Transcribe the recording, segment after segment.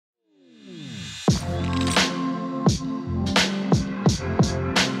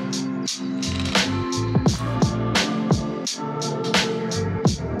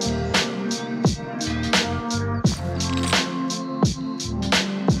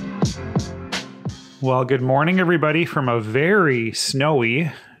Well, good morning, everybody, from a very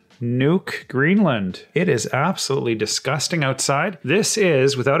snowy Nuuk, Greenland. It is absolutely disgusting outside. This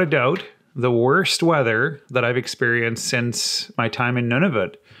is, without a doubt, the worst weather that I've experienced since my time in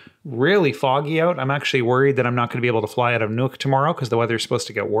Nunavut. Really foggy out. I'm actually worried that I'm not going to be able to fly out of Nuuk tomorrow because the weather is supposed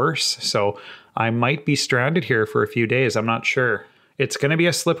to get worse. So I might be stranded here for a few days. I'm not sure. It's going to be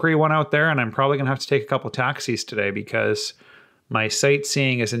a slippery one out there, and I'm probably going to have to take a couple taxis today because my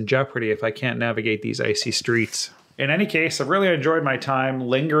sightseeing is in jeopardy if I can't navigate these icy streets. In any case, I've really enjoyed my time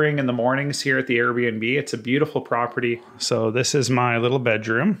lingering in the mornings here at the AirBnB. It's a beautiful property. So this is my little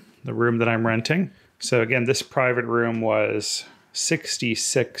bedroom, the room that I'm renting. So again, this private room was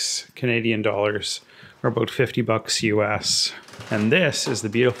 66 Canadian dollars, or about 50 bucks US. And this is the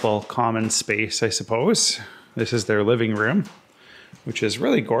beautiful common space, I suppose. This is their living room, which is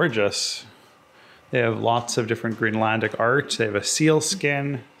really gorgeous. They have lots of different Greenlandic art. They have a seal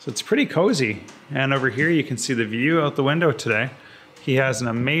skin. So it's pretty cozy. And over here you can see the view out the window today. He has an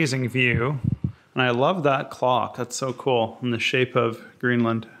amazing view. And I love that clock. That's so cool in the shape of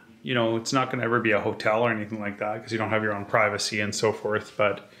Greenland. You know, it's not gonna ever be a hotel or anything like that because you don't have your own privacy and so forth.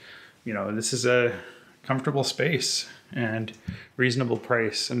 But, you know, this is a comfortable space and reasonable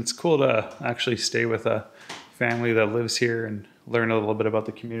price. And it's cool to actually stay with a family that lives here and learn a little bit about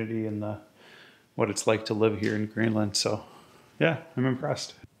the community and what it's like to live here in Greenland. So yeah, I'm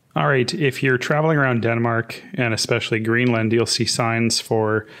impressed. All right, if you're traveling around Denmark and especially Greenland, you'll see signs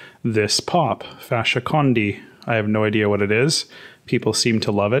for this pop, Pascucci. I have no idea what it is. People seem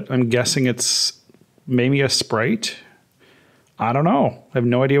to love it. I'm guessing it's maybe a Sprite. I don't know. I have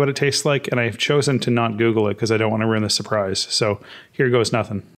no idea what it tastes like, and I've chosen to not Google it because I don't want to ruin the surprise. So here goes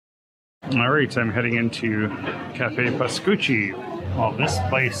nothing. All right, I'm heading into Cafe Pascucci. Well, this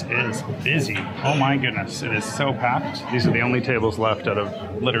place is busy. Oh my goodness, it is so packed. These are the only tables left out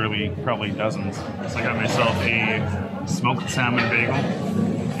of literally probably dozens. So I got myself a smoked salmon bagel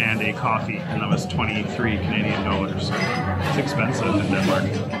and a coffee, and that was 23 Canadian dollars. It's expensive in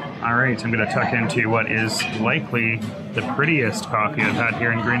Denmark. All right, I'm gonna tuck into what is likely the prettiest coffee I've had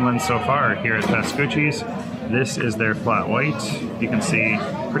here in Greenland so far, here at Pascucci's. This is their flat white. You can see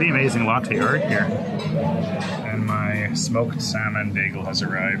pretty amazing latte art here. And my smoked salmon bagel has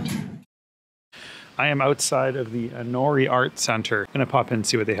arrived. I am outside of the Anori Art Center. I'm gonna pop in and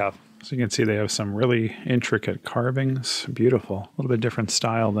see what they have. So you can see they have some really intricate carvings. Beautiful. A little bit different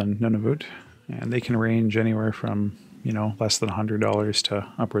style than Nunavut. And they can range anywhere from, you know, less than $100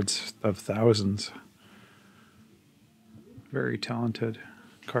 to upwards of thousands. Very talented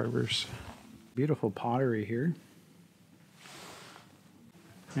carvers. Beautiful pottery here.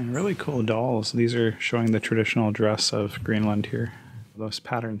 And really cool dolls. These are showing the traditional dress of Greenland here. Those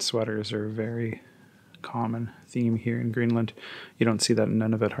patterned sweaters are a very common theme here in Greenland. You don't see that in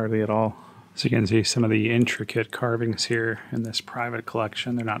Nunavut hardly at all. So you can see some of the intricate carvings here in this private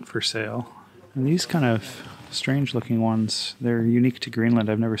collection. They're not for sale. And these kind of strange looking ones, they're unique to Greenland.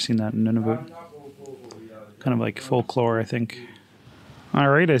 I've never seen that in Nunavut. Kind of like folklore, I think. All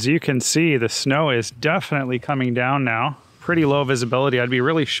right, as you can see, the snow is definitely coming down now. Pretty low visibility. I'd be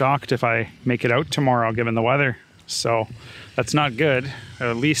really shocked if I make it out tomorrow given the weather. So that's not good.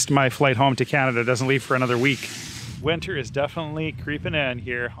 At least my flight home to Canada doesn't leave for another week. Winter is definitely creeping in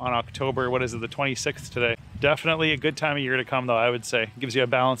here on October, what is it, the 26th today. Definitely a good time of year to come though, I would say. It gives you a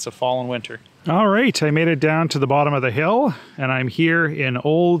balance of fall and winter. All right, I made it down to the bottom of the hill and I'm here in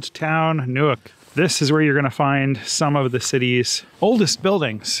Old Town Nuuk. This is where you're gonna find some of the city's oldest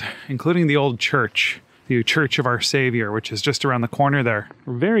buildings, including the old church. The Church of Our Saviour, which is just around the corner there.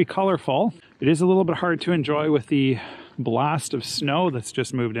 Very colorful. It is a little bit hard to enjoy with the blast of snow that's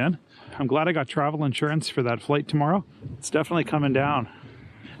just moved in. I'm glad I got travel insurance for that flight tomorrow. It's definitely coming down.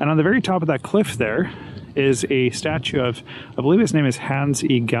 And on the very top of that cliff there is a statue of, I believe his name is Hans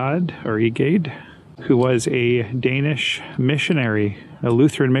Egad, or Egade, who was a Danish missionary, a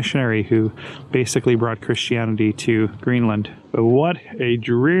Lutheran missionary who basically brought Christianity to Greenland. But what a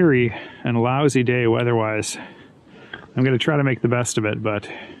dreary and lousy day weather-wise. I'm gonna try to make the best of it, but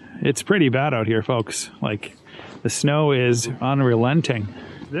it's pretty bad out here, folks. Like, the snow is unrelenting.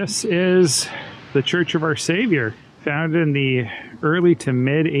 This is the Church of Our Saviour, founded in the early to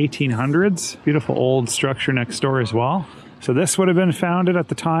mid 1800s. Beautiful old structure next door as well. So this would have been founded at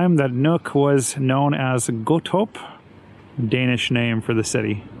the time that Nuuk was known as Godthåb, Danish name for the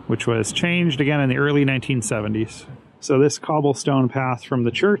city, which was changed again in the early 1970s. So this cobblestone path from the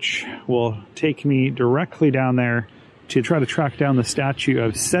church will take me directly down there to try to track down the statue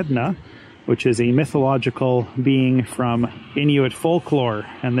of Sedna, which is a mythological being from Inuit folklore.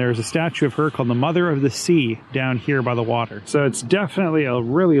 And there's a statue of her called the Mother of the Sea down here by the water. So it's definitely a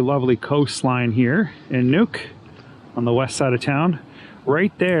really lovely coastline here in Nuuk on the west side of town.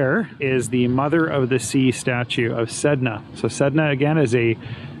 Right there is the Mother of the Sea statue of Sedna. So Sedna, again, is a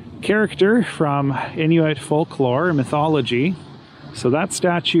character from Inuit folklore and mythology. So that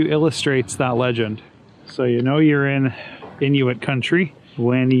statue illustrates that legend. So you know you're in Inuit country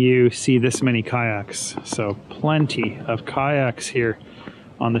when you see this many kayaks. So plenty of kayaks here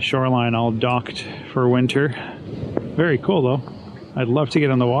on the shoreline, all docked for winter. Very cool though. I'd love to get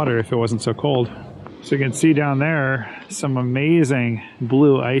in the water if it wasn't so cold. So you can see down there some amazing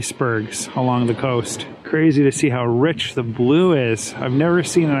blue icebergs along the coast. Crazy to see how rich the blue is. I've never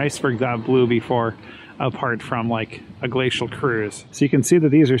seen an iceberg that blue before, apart from like a glacial cruise. So you can see that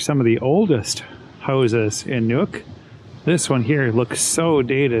these are some of the oldest houses in Nuuk. This one here looks so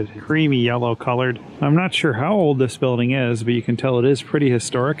dated, creamy yellow colored. I'm not sure how old this building is, but you can tell it is pretty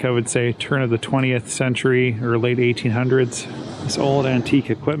historic. I would say turn of the 20th century or late 1800s. This old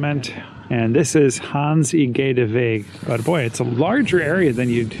antique equipment. And this is Hans I Gedevig. But boy, it's a larger area than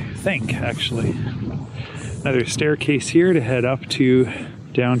you'd think, actually. Another staircase here to head up to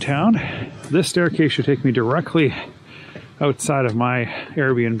downtown. This staircase should take me directly outside of my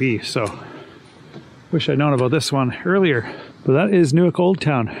Airbnb, so wish I'd known about this one earlier. But that is Nuuk Old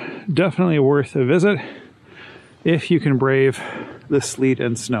Town. Definitely worth a visit if you can brave the sleet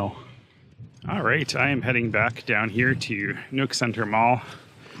and snow. All right, I am heading back down here to Nuuk Center Mall,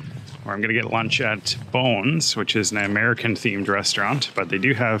 where I'm gonna get lunch at Bones, which is an American-themed restaurant, but they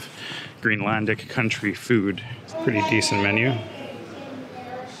do have Greenlandic country food. It's a pretty decent menu.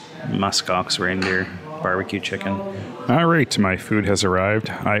 Muskox reindeer barbecue chicken. All right, my food has arrived.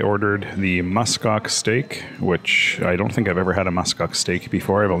 I ordered the muskox steak, which I don't think I've ever had a muskox steak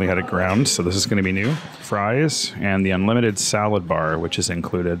before. I've only had it ground, so this is going to be new. Fries and the unlimited salad bar, which is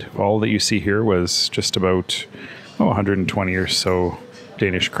included. All that you see here was just about 120 or so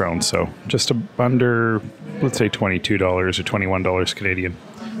Danish crowns, so just under, let's say $22 or $21 Canadian.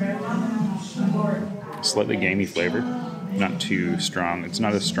 Slightly gamey flavor, not too strong. It's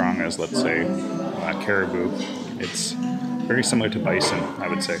not as strong as, let's say, caribou. It's very similar to bison, I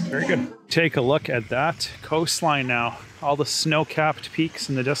would say. Very good. Take a look at that coastline now. All the snow-capped peaks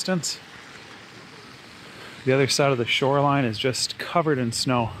in the distance. The other side of the shoreline is just covered in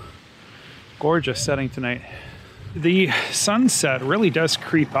snow. Gorgeous setting tonight. The sunset really does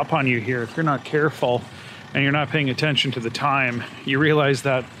creep up on you here if you're not careful and you're not paying attention to the time. You realize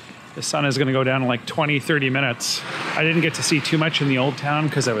that the sun is going to go down in like 20-30 minutes. I didn't get to see too much in the old town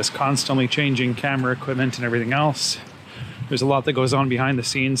because I was constantly changing camera equipment and everything else. There's a lot that goes on behind the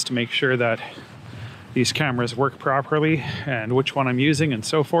scenes to make sure that these cameras work properly and which one I'm using and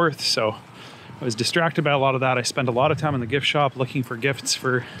so forth. So I was distracted by a lot of that. I spent a lot of time in the gift shop looking for gifts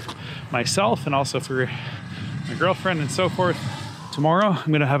for myself and also for my girlfriend and so forth. Tomorrow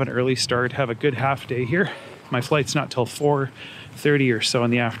I'm going to have an early start, have a good half day here. My flight's not till 4:30 or so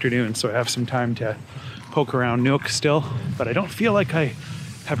in the afternoon, so I have some time to poke around Nuuk still, but I don't feel like I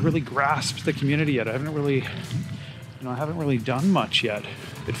have really grasped the community yet. I haven't really done much yet.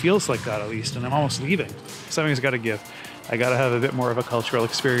 It feels like that at least, and I'm almost leaving. Something's got to give. I got to have a bit more of a cultural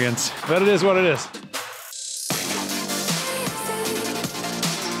experience, but it is what it is.